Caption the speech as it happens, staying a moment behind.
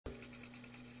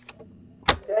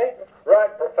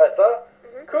Professor,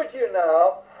 could you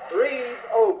now read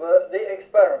over the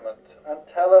experiment and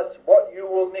tell us what you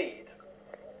will need?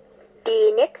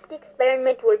 The next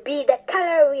experiment will be the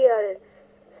color wheel.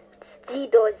 See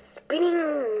those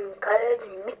spinning colors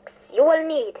mix. You will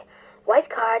need white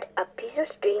card, a piece of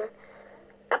string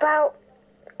about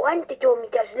 1 to 2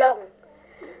 meters long,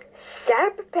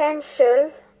 sharp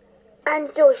pencil, and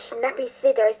those snappy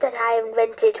scissors that I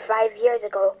invented 5 years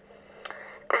ago,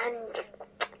 and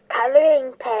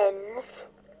coloring pens.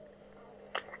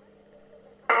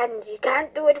 And you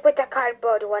can't do it with a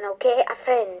cardboard one, okay? A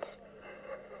friend.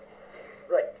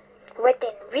 Right. Well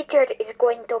then, Richard is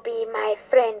going to be my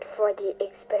friend for the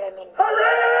experiment.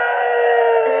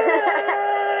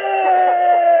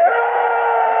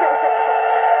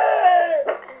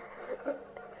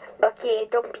 Okay,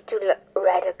 don't be too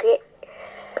loud, okay?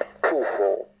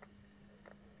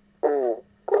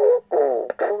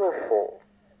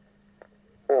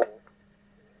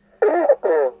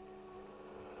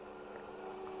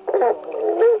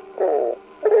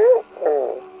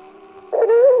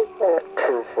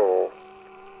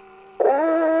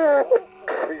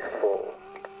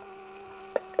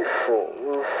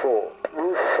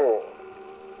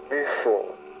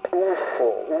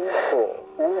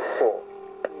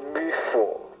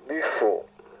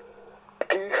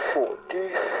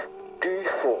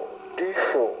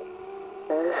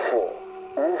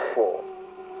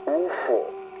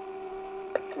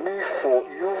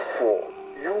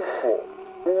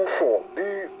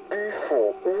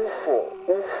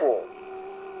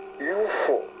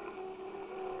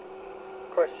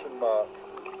 Question mark.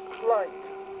 Light.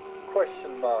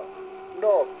 Question mark.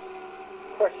 Knob.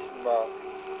 Question mark.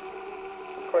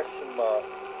 Question mark.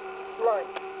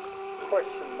 Light.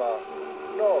 Question mark.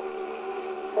 Knob.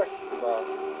 Question mark.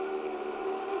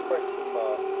 Question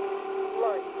mark.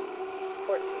 Light.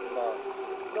 Question mark.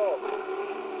 Knob.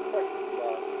 Question mark. Question mark. Light. Question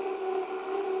mark.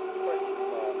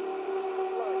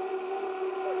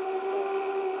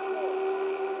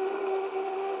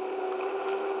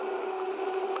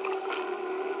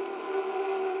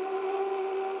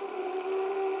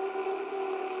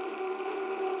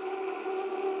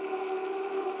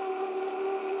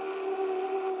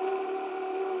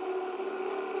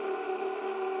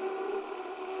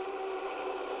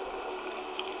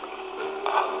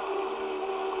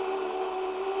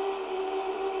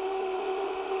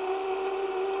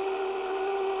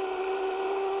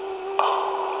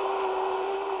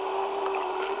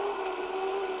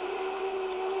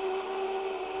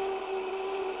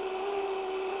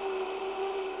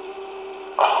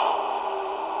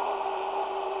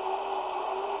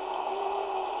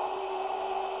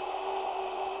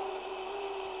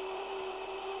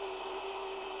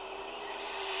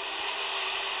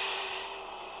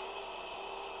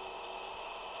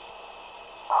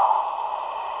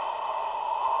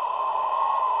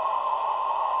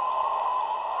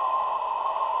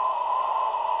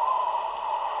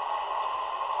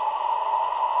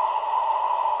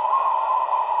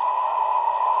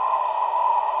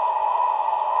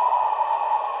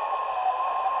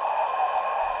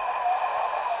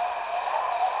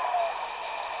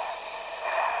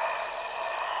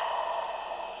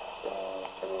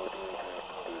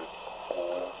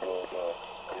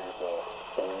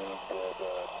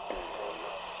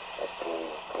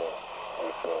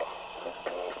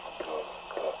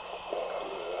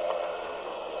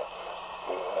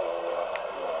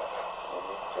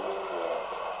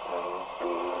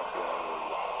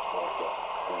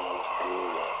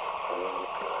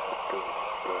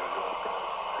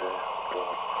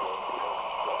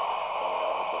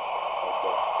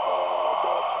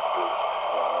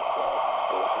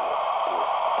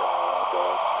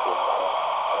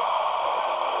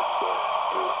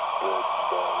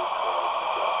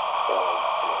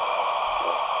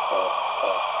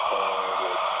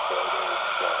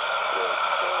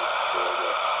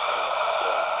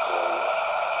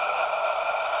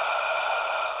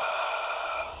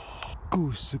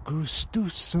 Goose, goose, do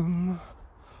some.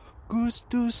 Goose,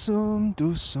 do some,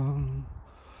 do some.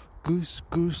 Goose,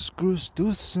 goose, goose,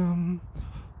 do some.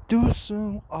 Do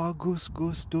some, ah, goose,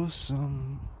 goose, do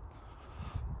some.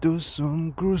 Do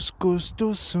some, goose, goose,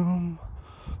 do some.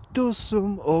 Do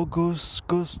some, oh, goose,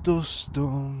 goose, do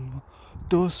some.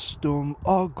 Dostum,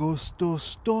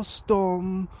 Augustus,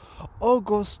 dostum,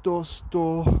 Augustus,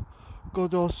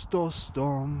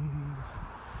 godostostum,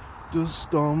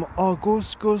 dostum,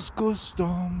 Augustus,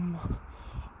 gustum,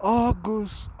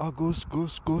 August,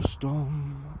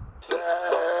 gustum.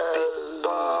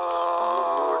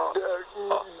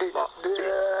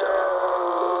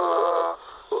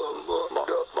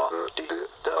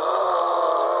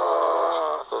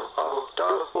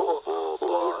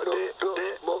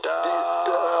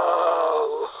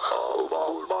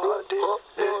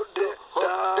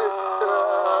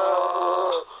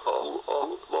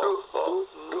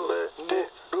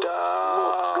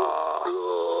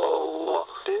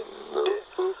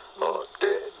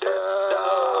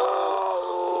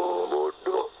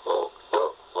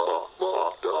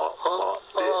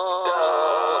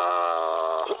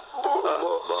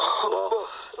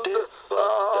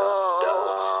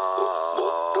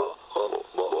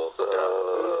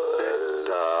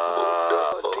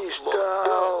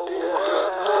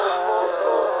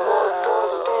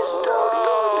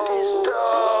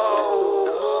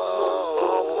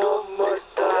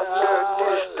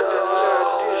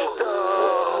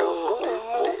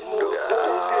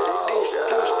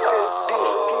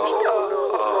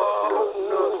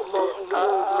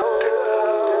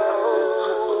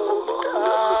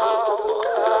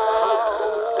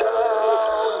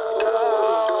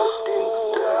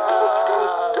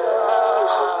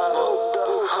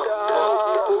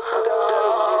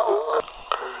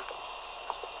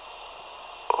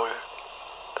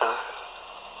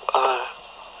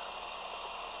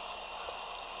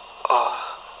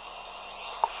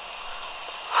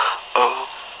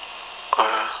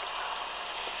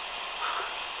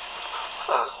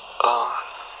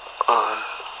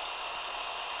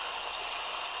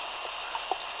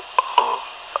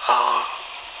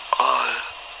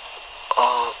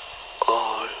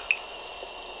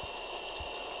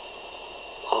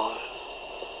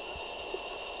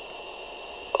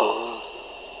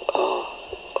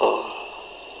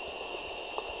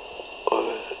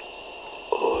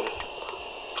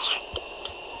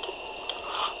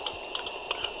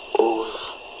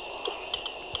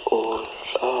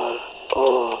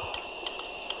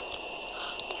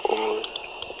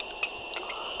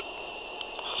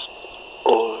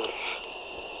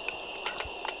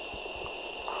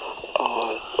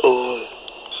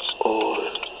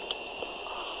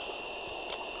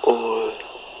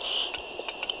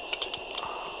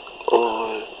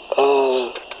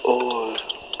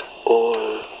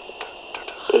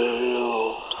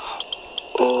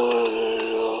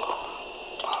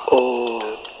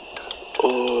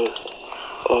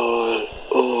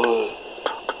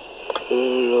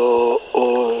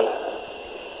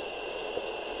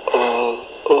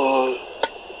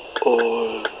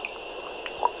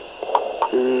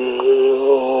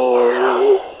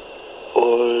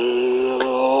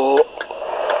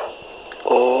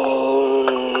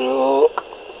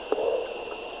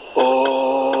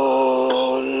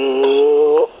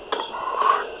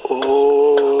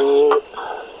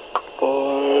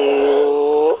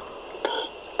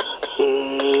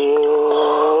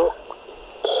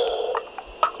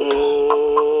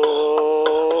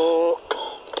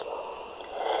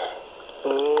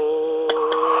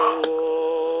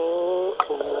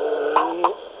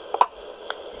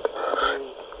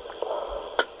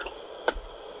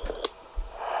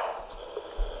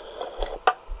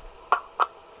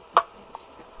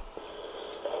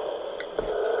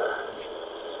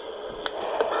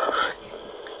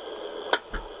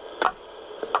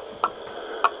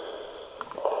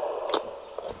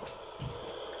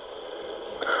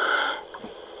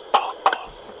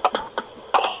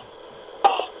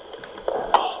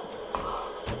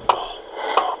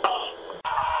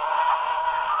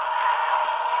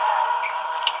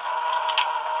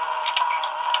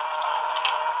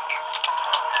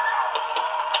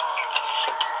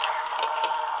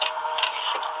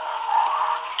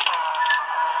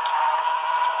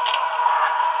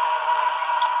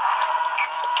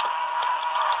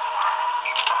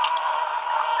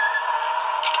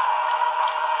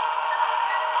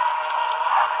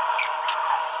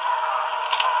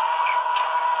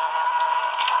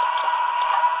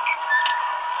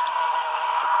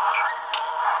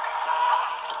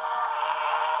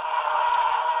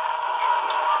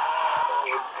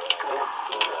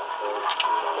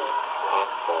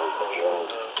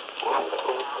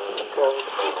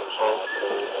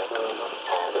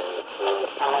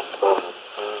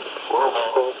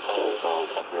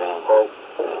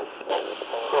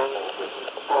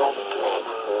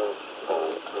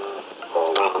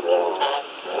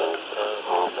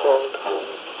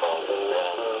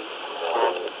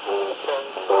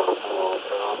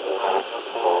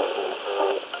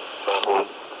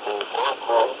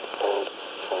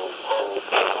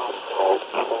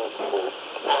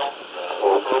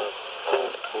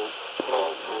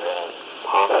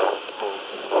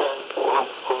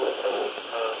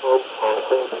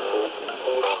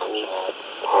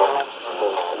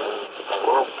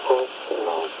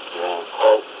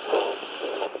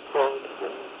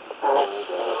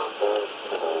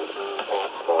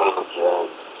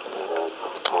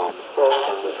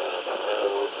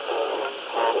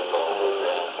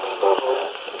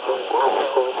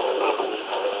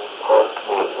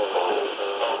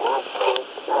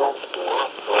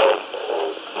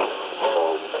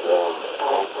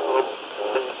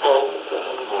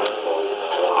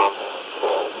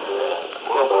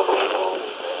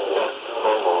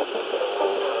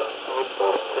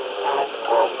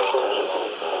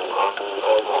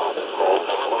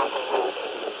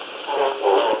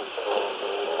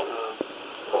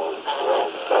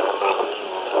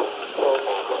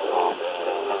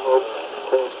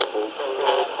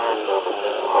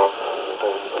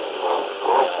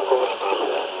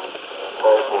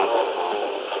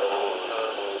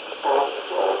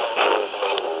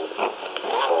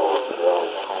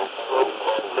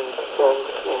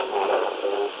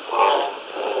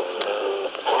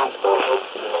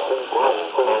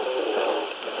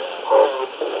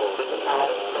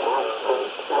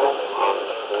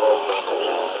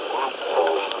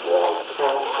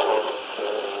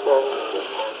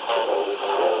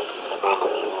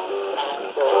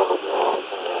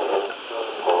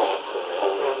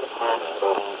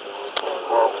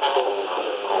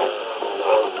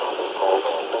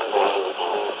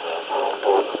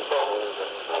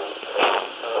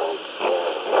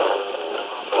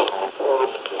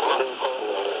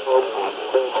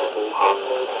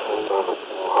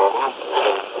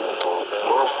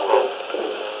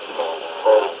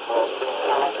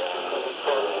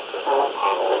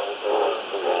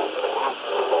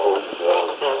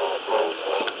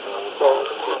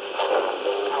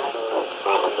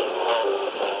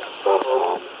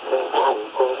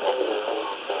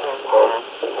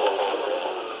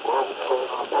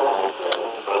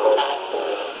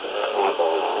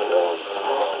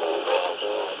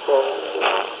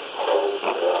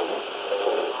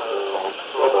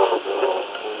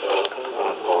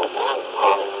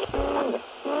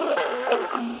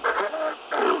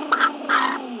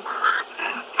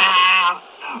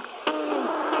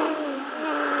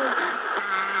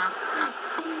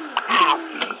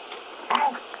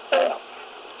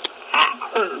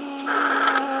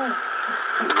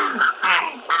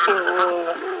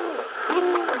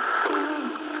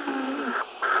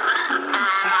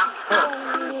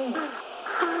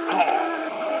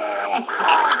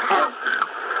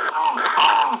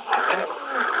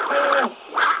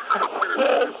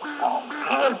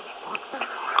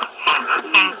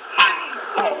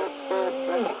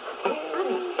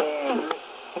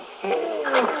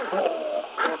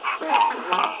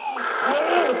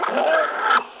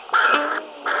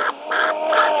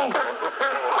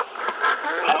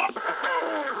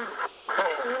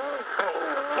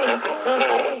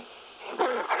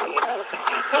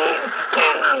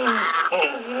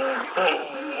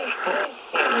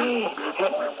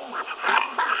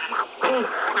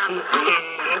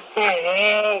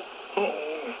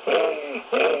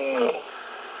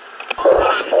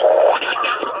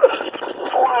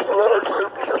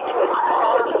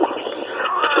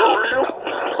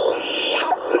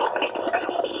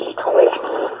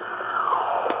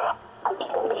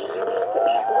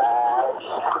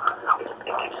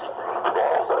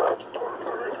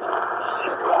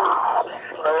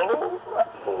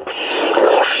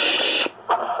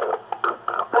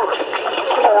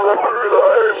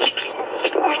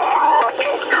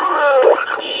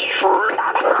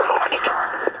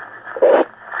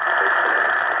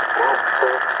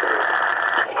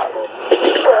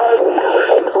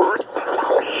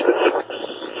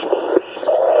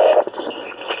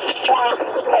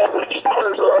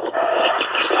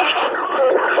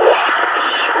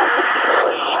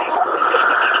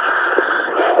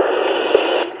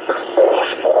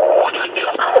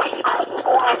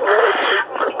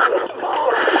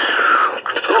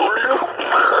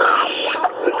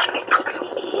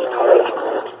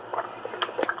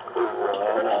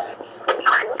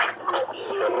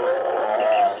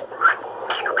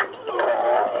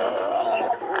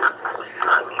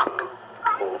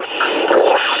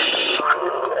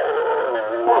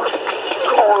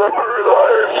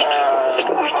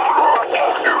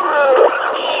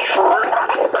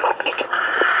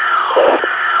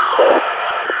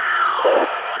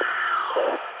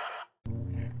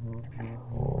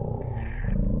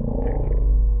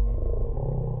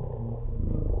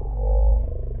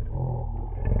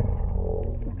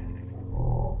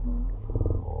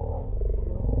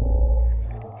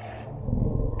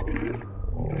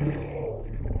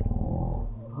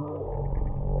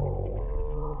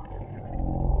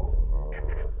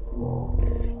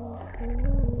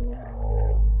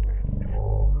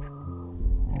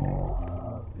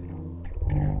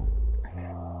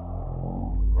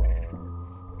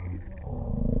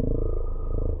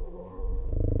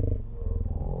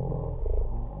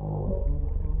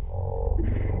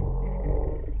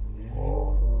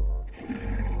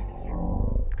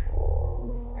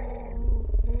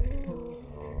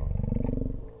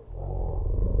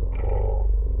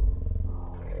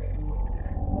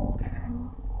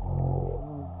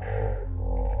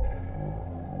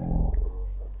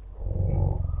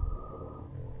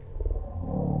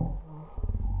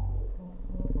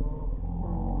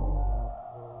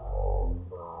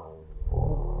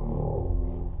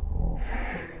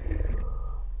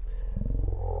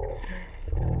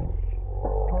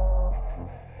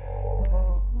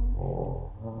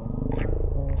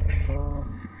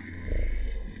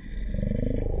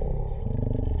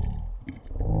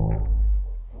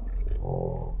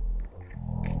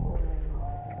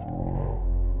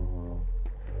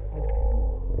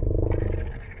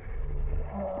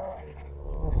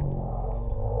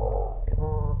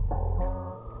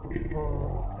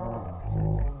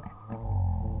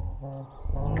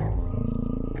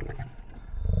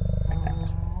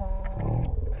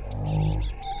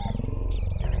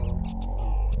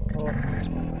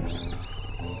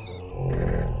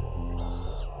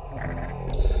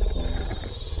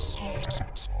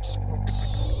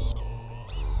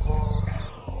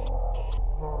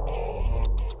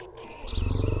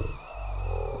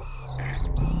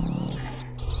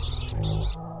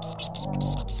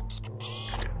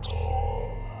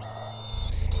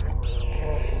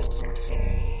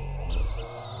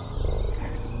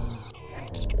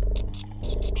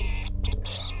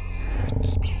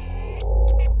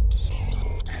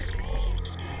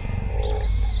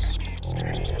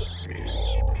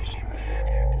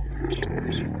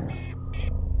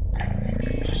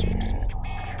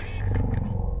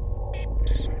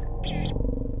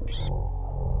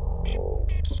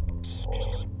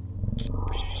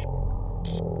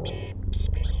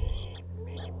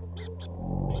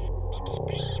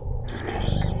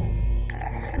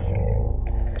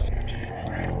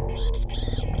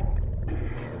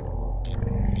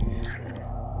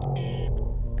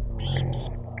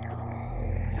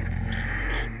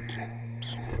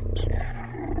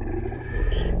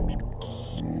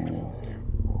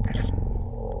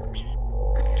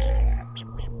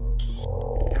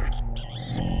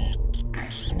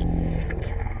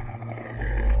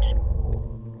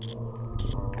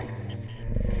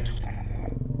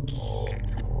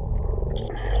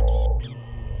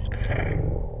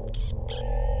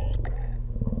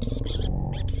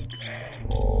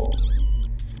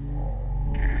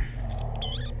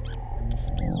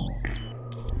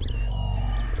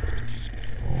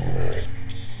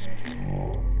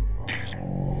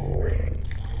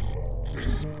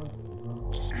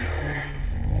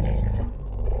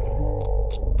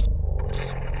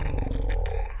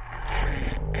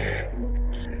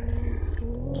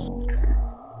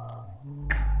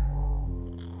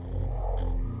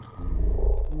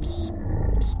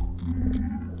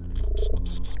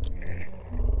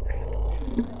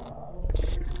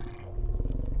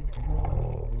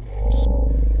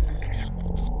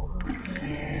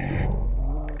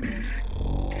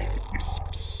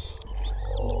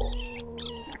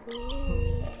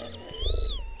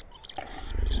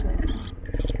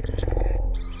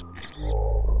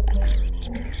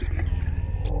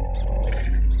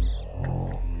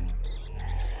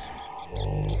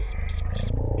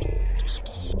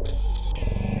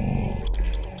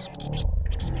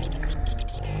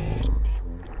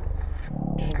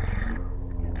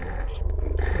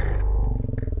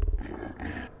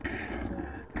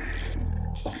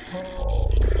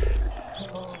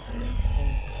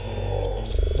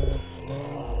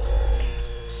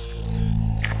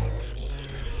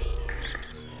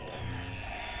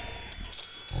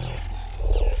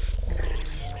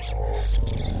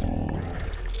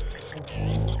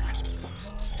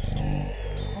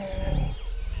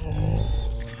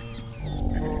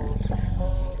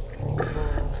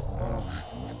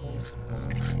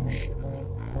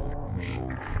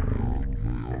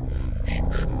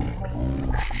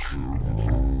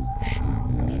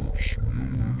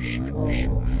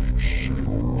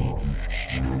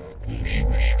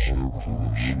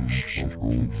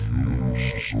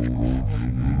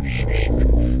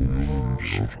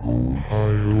 I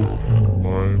opened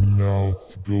my mouth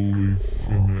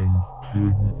gleeful and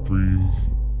couldn't breathe.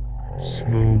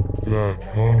 Smoke that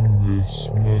hung, this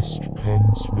must come,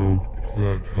 smoke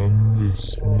that hung, this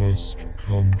must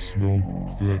come, smoke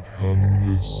that hung,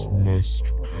 this must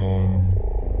come.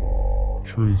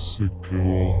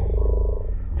 Tricycle,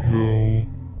 hill,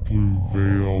 blue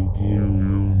veil, blue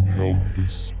moon,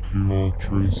 Elvis, school,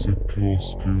 tricycle,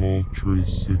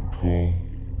 tricycle.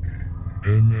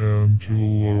 An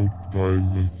antelope by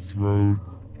the throat,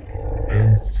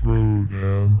 and throat,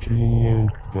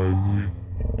 antelope by the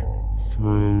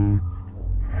throat,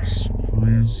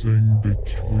 squeezing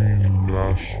between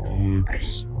lashed lips,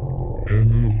 an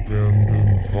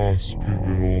abandoned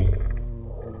hospital.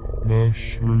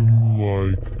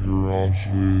 Mushroom-like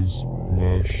garages,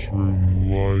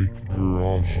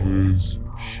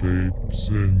 shapes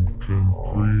in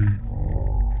concrete,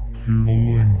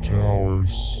 cooling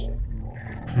towers.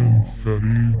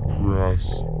 Confetti grass,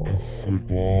 a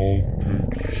football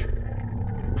pitch.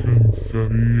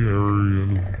 Confetti area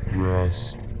of grass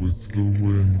with the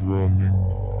wind running.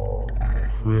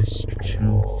 Crest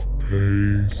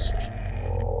toothpaste,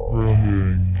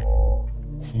 running.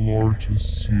 Floor to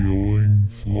ceiling,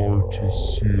 floor to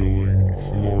ceiling,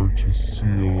 floor to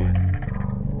ceiling.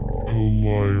 A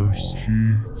liar's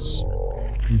teeth.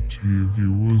 The TV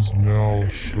was now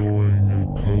showing a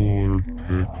color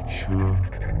picture.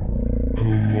 A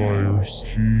liar's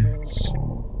teeth,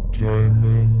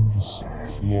 diamonds,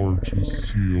 floor to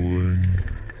ceiling.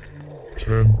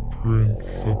 10 print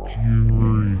fuck you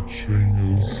reaching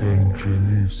as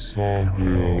Jenny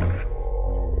Sawville.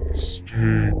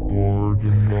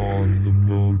 Skateboarding on the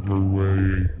motorway.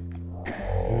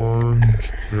 Orange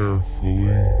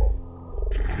carefully.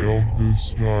 Elvis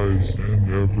dies and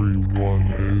everyone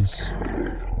is.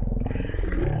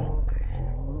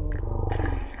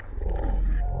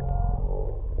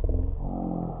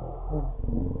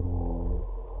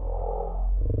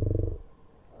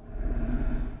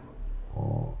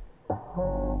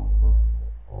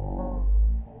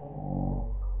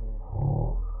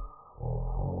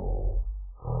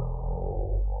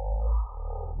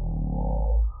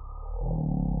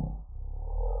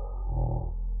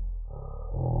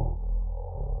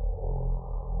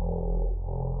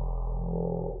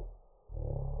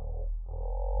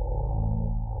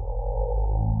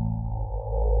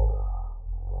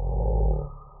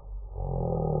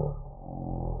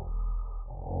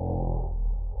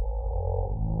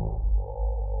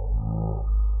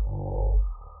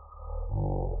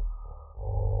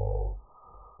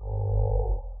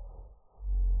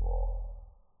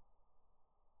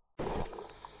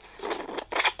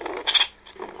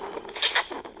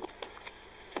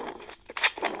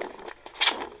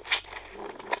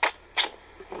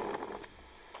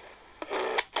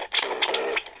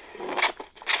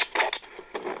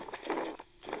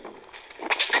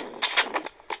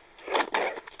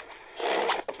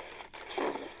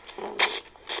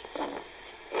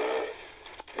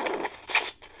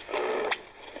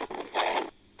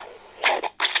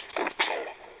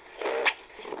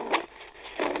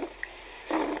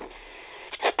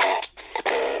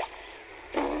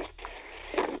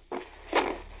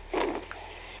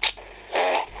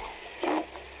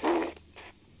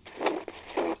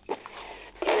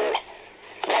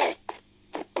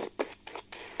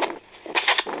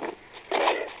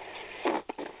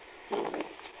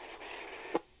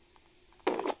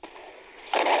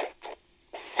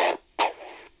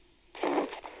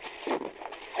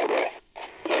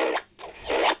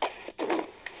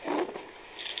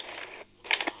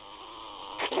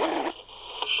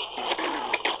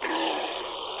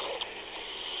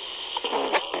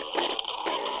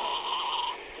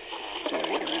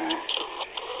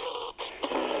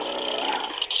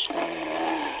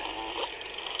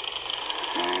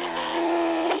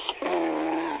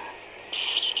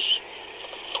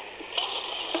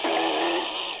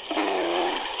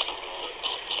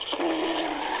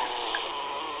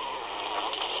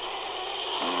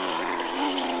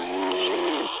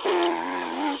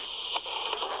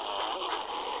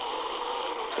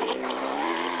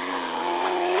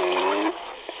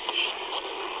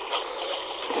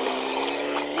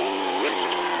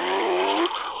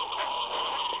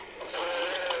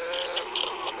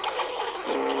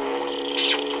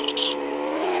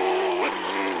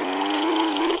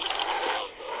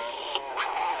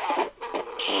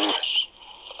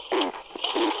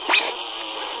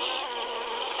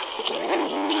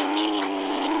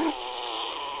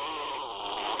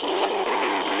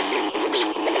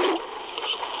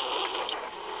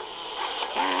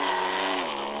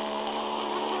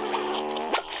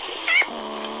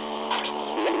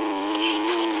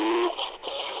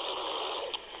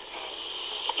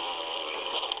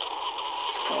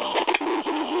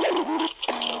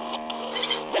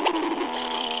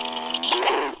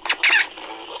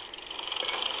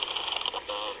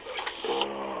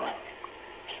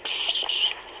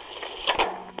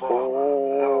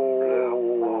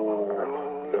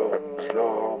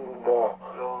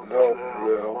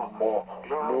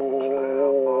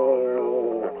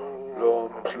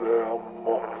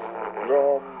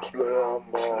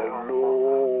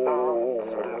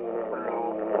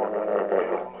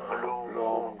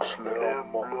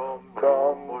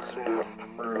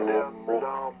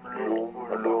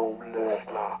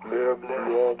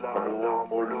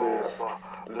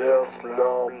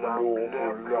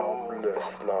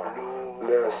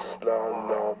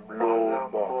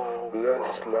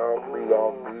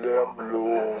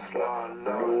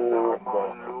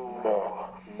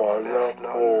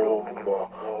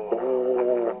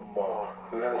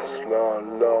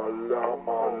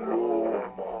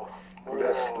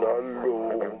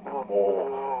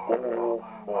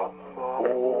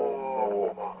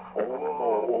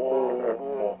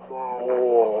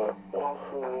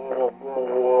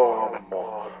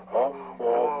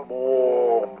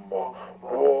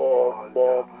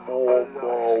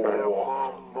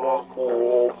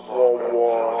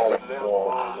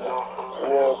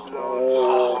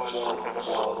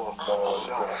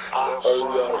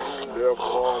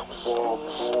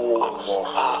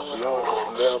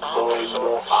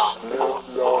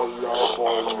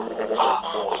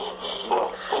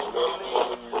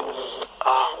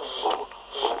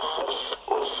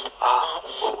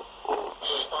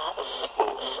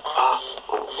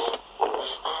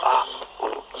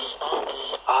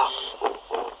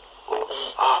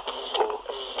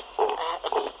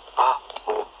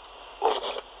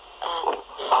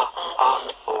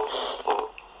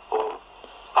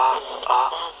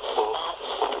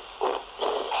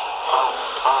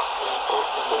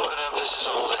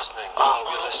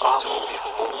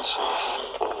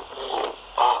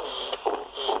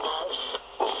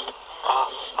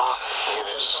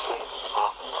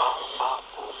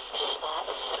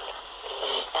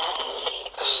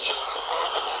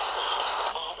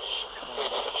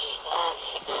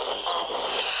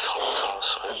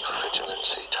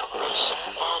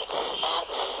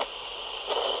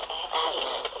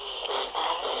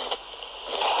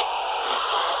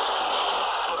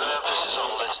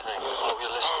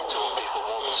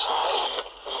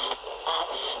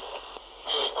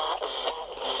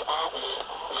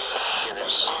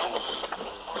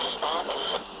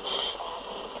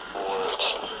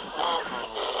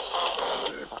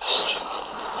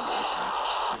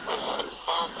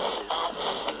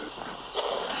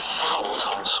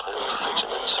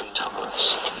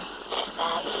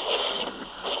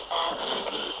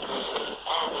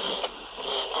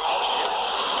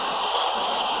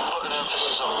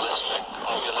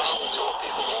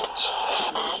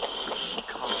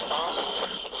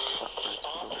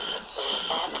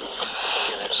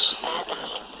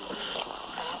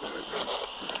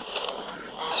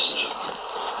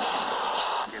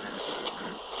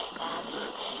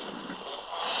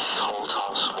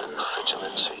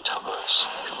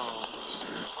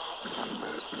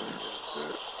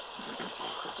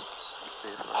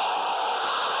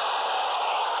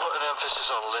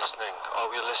 Emphasis on listening. Are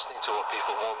we listening to what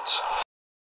people want?